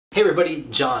Hey everybody,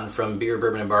 John from Beer,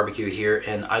 Bourbon, and Barbecue here,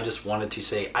 and I just wanted to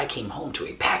say I came home to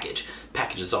a package.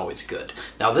 Package is always good.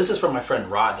 Now this is from my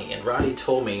friend Rodney, and Rodney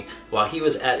told me while he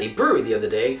was at a brewery the other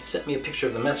day, sent me a picture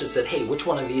of the message, said, hey, which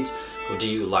one of these do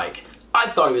you like? I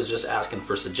thought he was just asking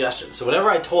for suggestions. So whenever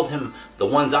I told him the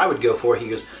ones I would go for, he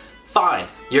goes, fine,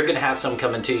 you're gonna have some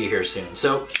coming to you here soon.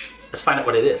 So let's find out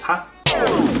what it is, huh?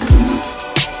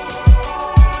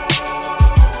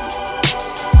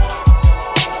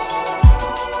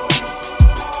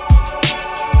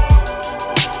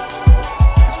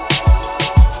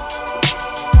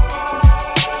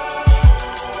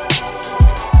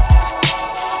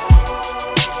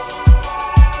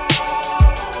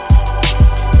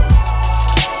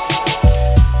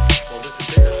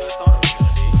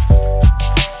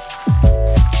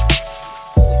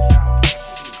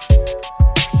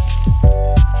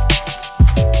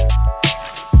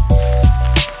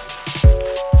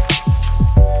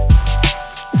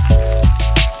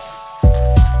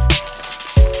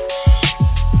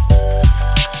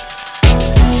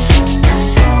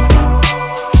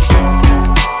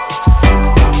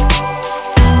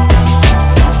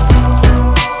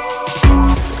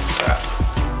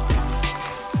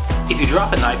 If you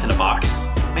drop a knife in a box,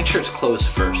 make sure it's closed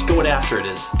first. Going after it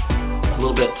is a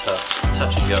little bit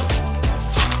touch and go.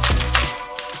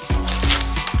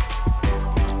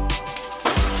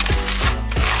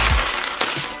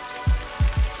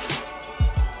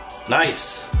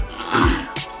 Nice.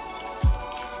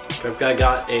 I've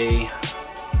got a,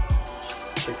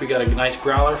 looks like we got a nice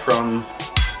growler from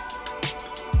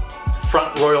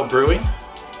Front Royal Brewing.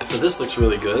 So this looks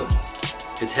really good.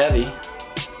 It's heavy.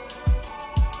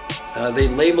 They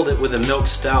labeled it with a milk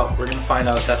stout. We're gonna find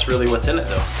out if that's really what's in it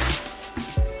though.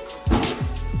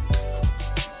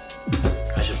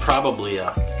 I should probably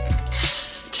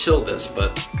chill this,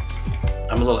 but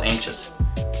I'm a little anxious.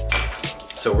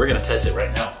 So we're gonna test it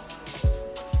right now.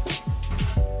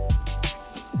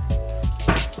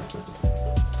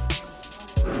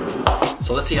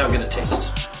 So let's see how good it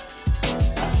tastes.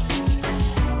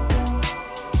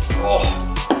 Oh,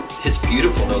 it's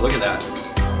beautiful though, look at that.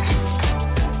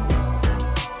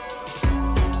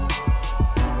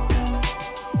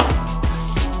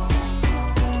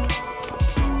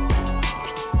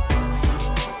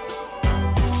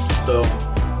 So,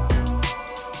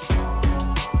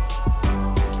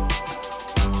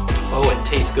 oh, it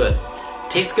tastes good.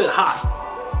 Tastes good hot.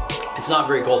 It's not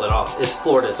very cold at all. It's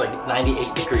Florida, it's like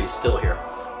 98 degrees still here.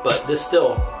 But this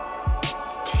still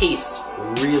tastes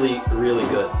really, really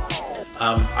good.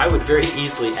 I would very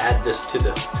easily add this to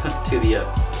the to the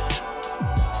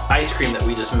ice cream that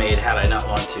we just made had I not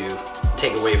want to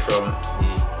take away from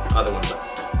the other one.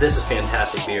 But this is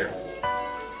fantastic beer.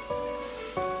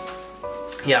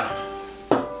 Yeah,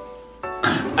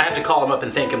 I have to call him up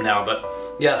and thank him now, but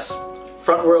yes,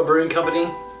 Front Royal Brewing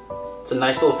Company, it's a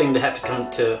nice little thing to have to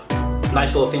come to,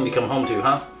 nice little thing to come home to,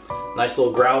 huh? Nice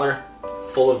little growler,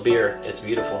 full of beer, it's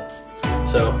beautiful.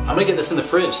 So I'm gonna get this in the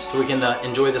fridge so we can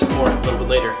enjoy this more a little bit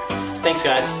later. Thanks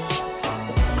guys.